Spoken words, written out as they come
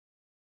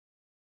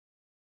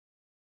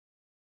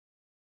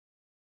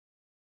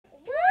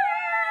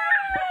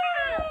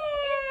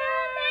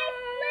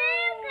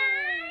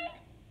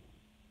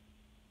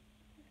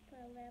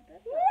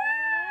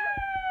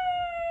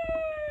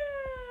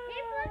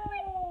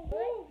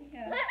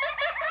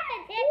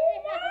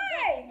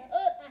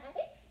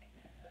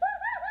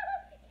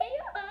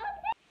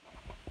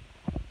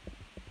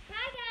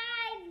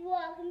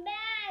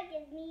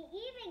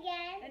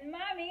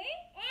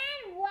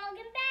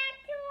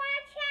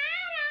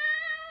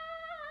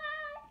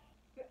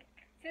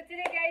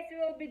today guys, we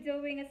will be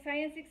doing a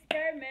science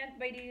experiment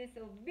by the use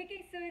of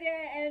baking soda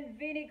and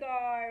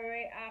vinegar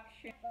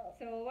reaction.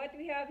 So what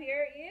we have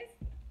here is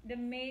the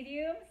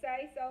medium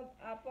size of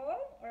apple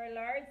or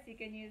large, you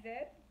can use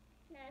it.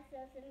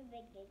 Also some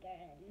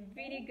vinegar.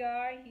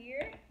 Vinegar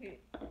here.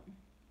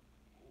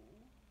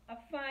 A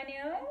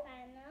funnel.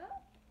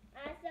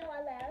 Also a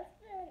little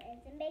spoon and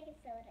some baking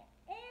soda.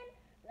 And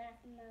last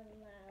but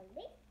not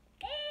least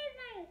is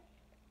my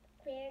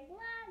clear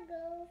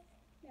goggles.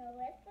 Now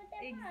let's put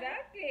them on.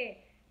 Exactly.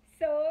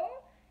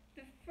 So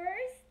the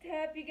first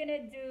step you're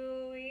gonna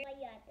do is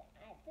You have to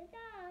add the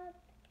top.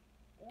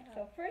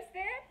 so first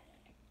step,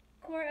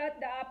 pour out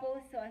the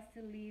apple so as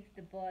to leave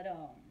the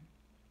bottom.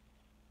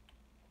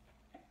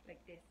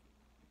 Like this.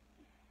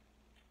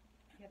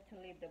 You have to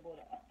leave the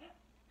bottom.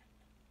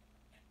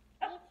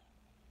 Oh.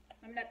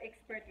 I'm not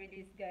expert with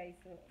this guys,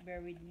 so bear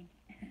with me.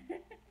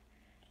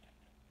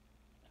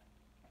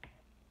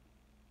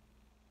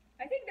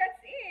 I think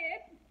that's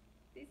it.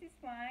 This is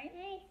fine.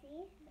 I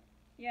see.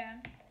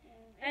 Yeah.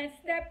 And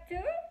step 2,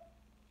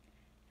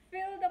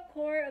 fill the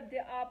core of the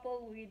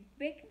apple with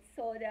baking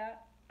soda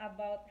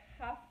about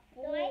half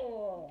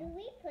full. Do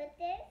we put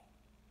this?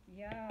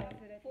 Yeah,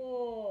 so that's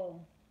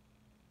full.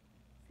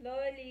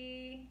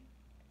 Slowly.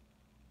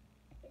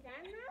 Is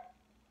that enough?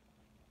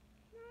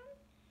 No?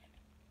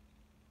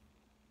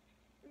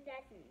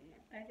 That's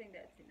enough. I think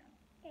that's enough.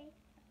 Okay.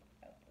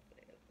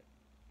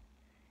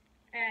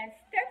 And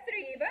step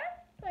 3, Eva.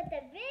 Put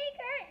the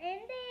vinegar in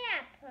the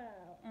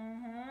apple.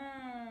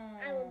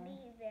 Uh-huh. I will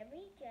be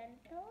very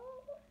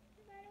gentle.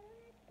 I don't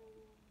want to.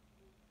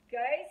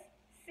 Guys,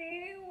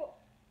 see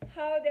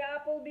how the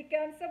apple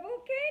becomes a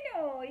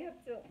volcano. You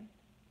have to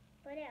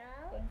Put it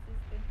out.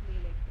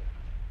 consistently like this.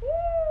 Woo!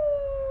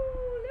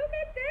 Look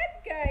at that,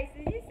 guys.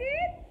 Did you see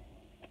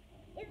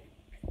it?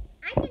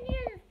 I can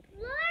hear the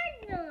floor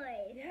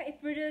noise. Yeah, it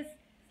produces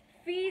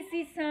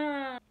fizzy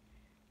sound.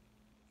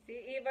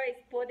 See, Eva is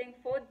putting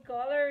food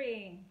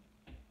coloring.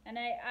 And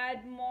I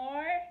add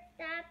more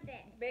Stop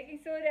it. baking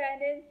soda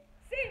and then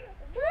see.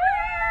 Wow!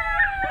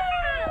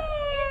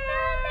 It's so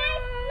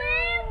nice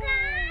blue,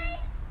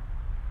 guys.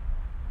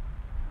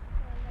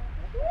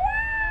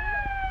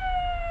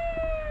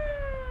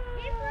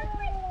 It looks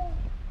like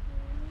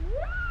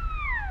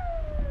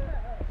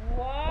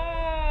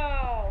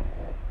Wow!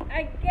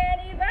 Again,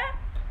 Eva.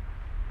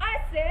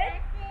 Acid,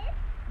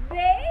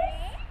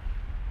 base.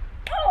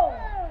 Oh!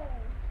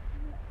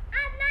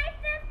 A nice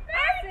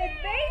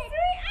Acid-base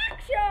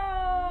reaction!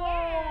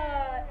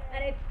 Yeah.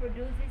 And it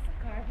produces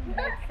carbon Look,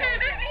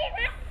 dioxide.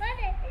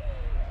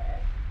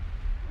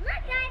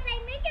 Look, guys, I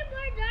make it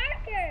more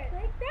darker.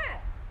 Like that.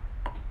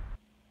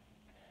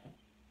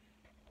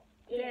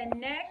 The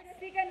next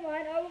second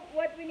one,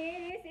 what we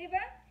need is,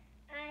 Eva?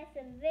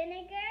 Some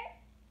vinegar.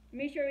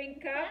 Measuring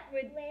cup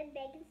with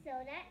baking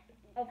soda.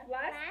 a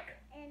flask.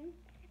 And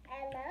a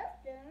little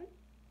spoon.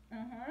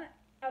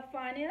 A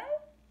funnel.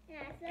 And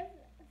also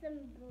some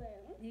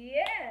glue.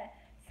 Yeah.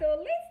 So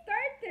let's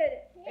start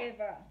it, Yeah.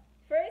 Eva.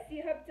 First,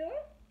 you have to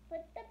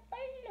Put the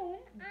balloon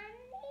on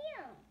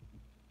here.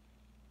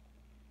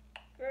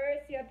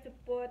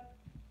 put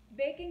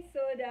baking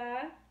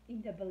soda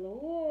in the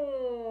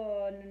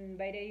balloon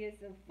by the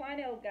use of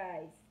funnel,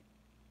 guys.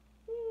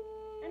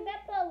 Ooh. I'm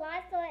gonna put a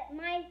lot so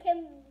mine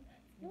can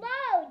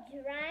float,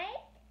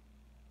 right?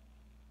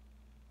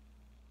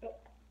 Oh,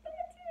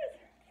 that's it.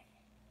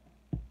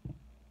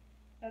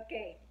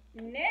 Okay,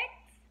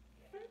 next,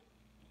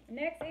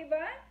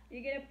 Eva,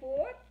 you're gonna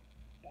put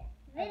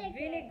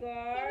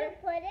vinegar. Can you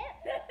put it?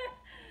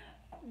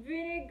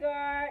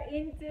 Vinegar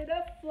into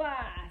the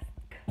flask.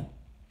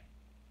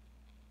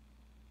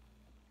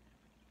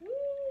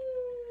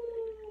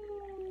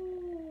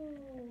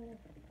 Ooh.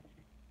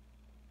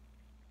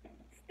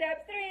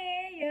 Step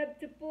 3, you have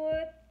to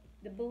put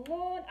the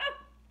balloon up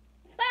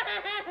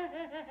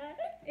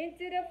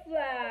into the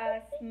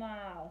flask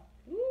mouth.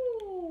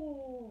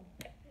 Ooh.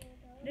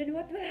 Then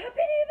what will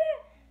happen, Eva?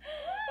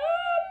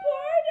 Oh,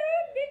 pour the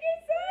baking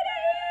soda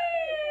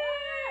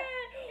in!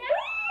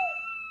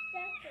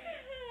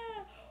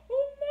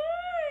 Oh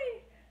my!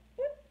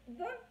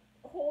 Don't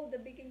hold the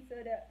baking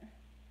soda.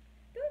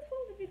 Don't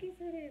hold the baking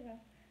soda, Eva.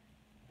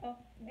 Oh,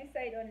 this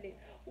side only.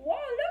 Wow,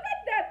 look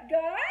at that,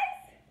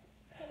 guys!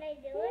 Can I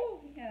do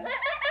Oh, it? yeah. Oh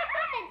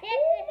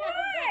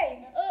my!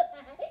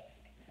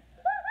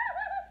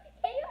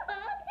 Can you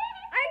hold it?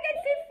 I can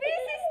see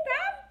fizzy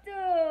stuff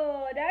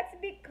too. That's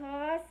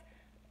because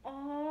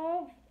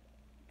of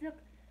the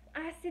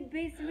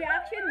acid-base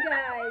reaction,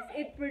 guys.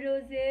 It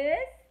produces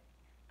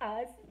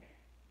us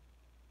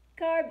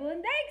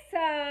carbon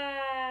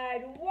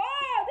dioxide.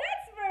 Wow,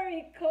 that's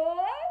very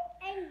cool.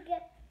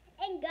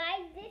 And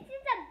guys, this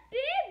is a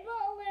big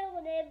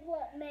balloon it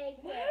made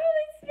Wow, it.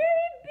 it's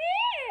very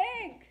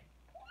big.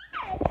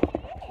 Yes,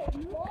 it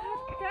is. Look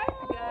at that,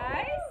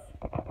 guys.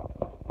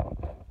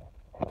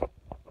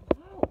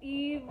 Wow,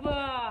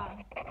 Eva.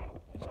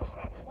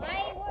 Why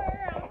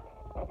we're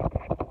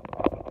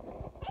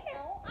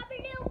hello, I'm a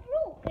little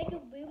blue. Can you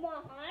be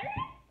more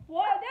harder?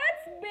 Wow,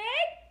 that's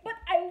big, but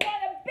I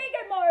want a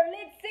bigger, more.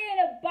 Let's see in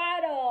a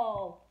bottle.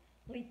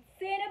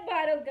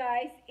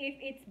 if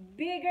it's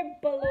bigger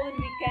balloon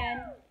we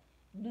can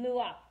blow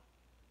up.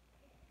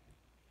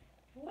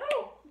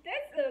 Wow,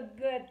 that's a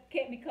good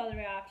chemical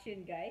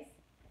reaction, guys.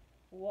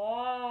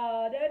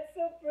 Wow, that's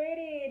so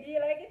pretty. Do you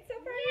like it so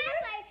far?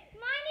 Yes,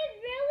 mine is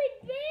really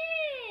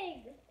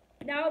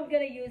big. Now I'm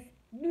gonna use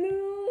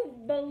blue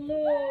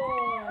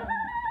balloon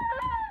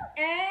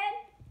and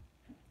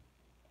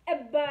a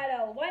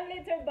bottle, 1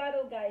 liter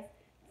bottle, guys.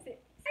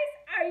 Guys,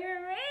 are you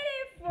ready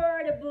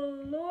for the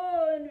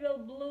balloon will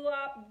blow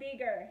up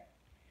bigger?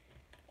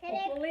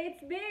 Hopefully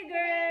it's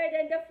bigger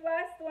than the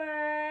first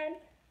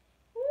one.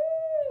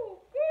 Woo!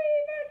 Go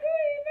Eva, go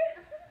Eva.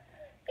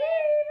 Go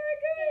Eva,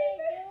 go Eva.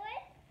 Can I do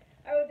it?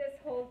 I will just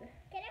hold.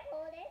 Can I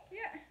hold it?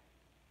 Yeah.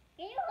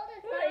 Can you hold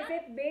the Oh, top? is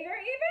it bigger,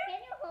 Eva?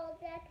 Can you hold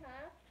that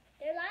top?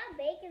 There's a lot of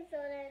baking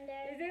soda in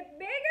there. Is it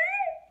bigger?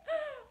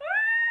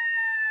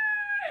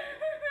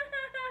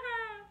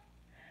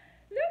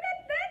 Look at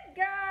that,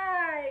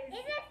 guys.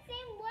 It's the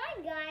same one,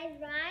 guys,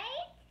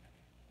 right?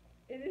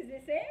 Is this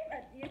the same?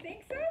 You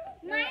think so?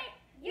 This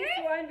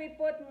Yours, one we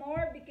put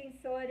more baking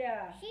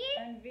soda See?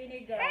 and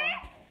vinegar.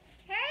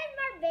 her is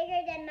more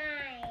bigger than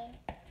mine.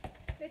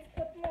 Let's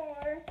put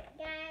more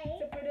Guys,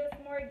 to produce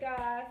more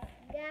gas.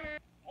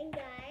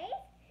 guys,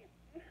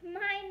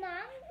 my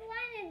mom's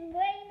one is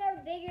way more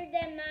bigger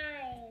than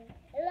mine.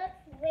 It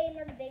looks way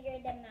more bigger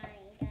than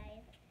mine,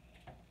 guys.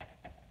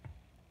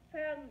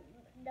 From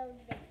those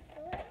big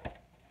soda.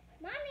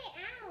 Mommy,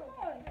 ow!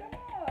 Come on, come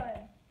on.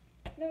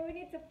 No, we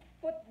need to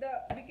put the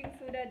baking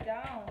soda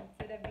down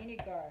to the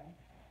vinegar.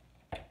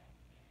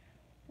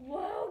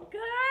 Wow,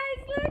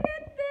 guys, look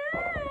at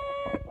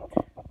that!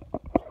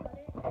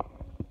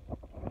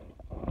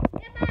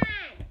 Come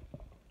on!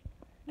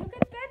 Look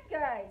at that,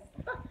 guys.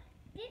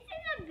 This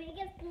is the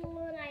biggest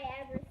balloon I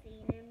ever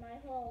seen in my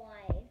whole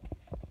life.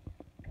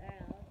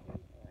 Girls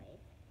and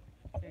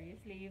boys.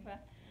 Seriously, Eva?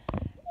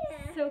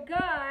 Yeah. So,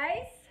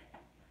 guys,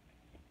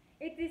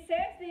 it is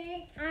same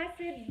thing,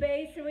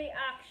 acid-base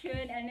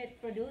reaction, and it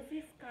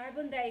produces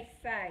carbon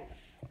dioxide.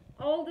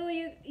 Although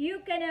you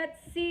cannot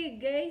see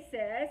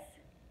gases,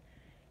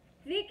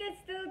 they can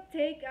still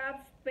take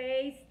up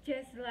space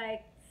just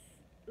like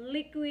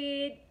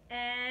liquid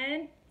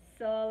and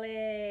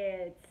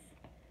solids.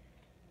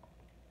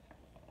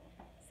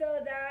 So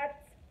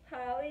that's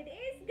how it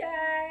is,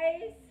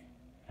 guys.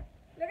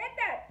 Look at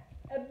that.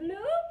 A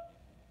blue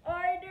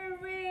or the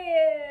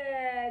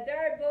red.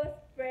 They're both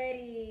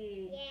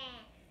pretty. Yeah.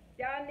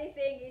 The only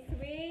thing is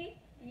we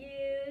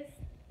use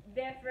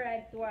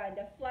different one,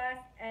 the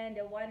flask and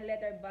the 1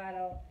 liter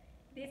bottle.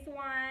 This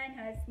one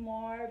has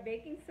more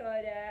baking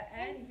soda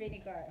and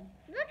vinegar.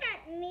 Look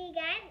at me,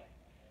 guys.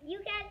 You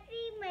can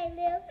see my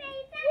little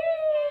face.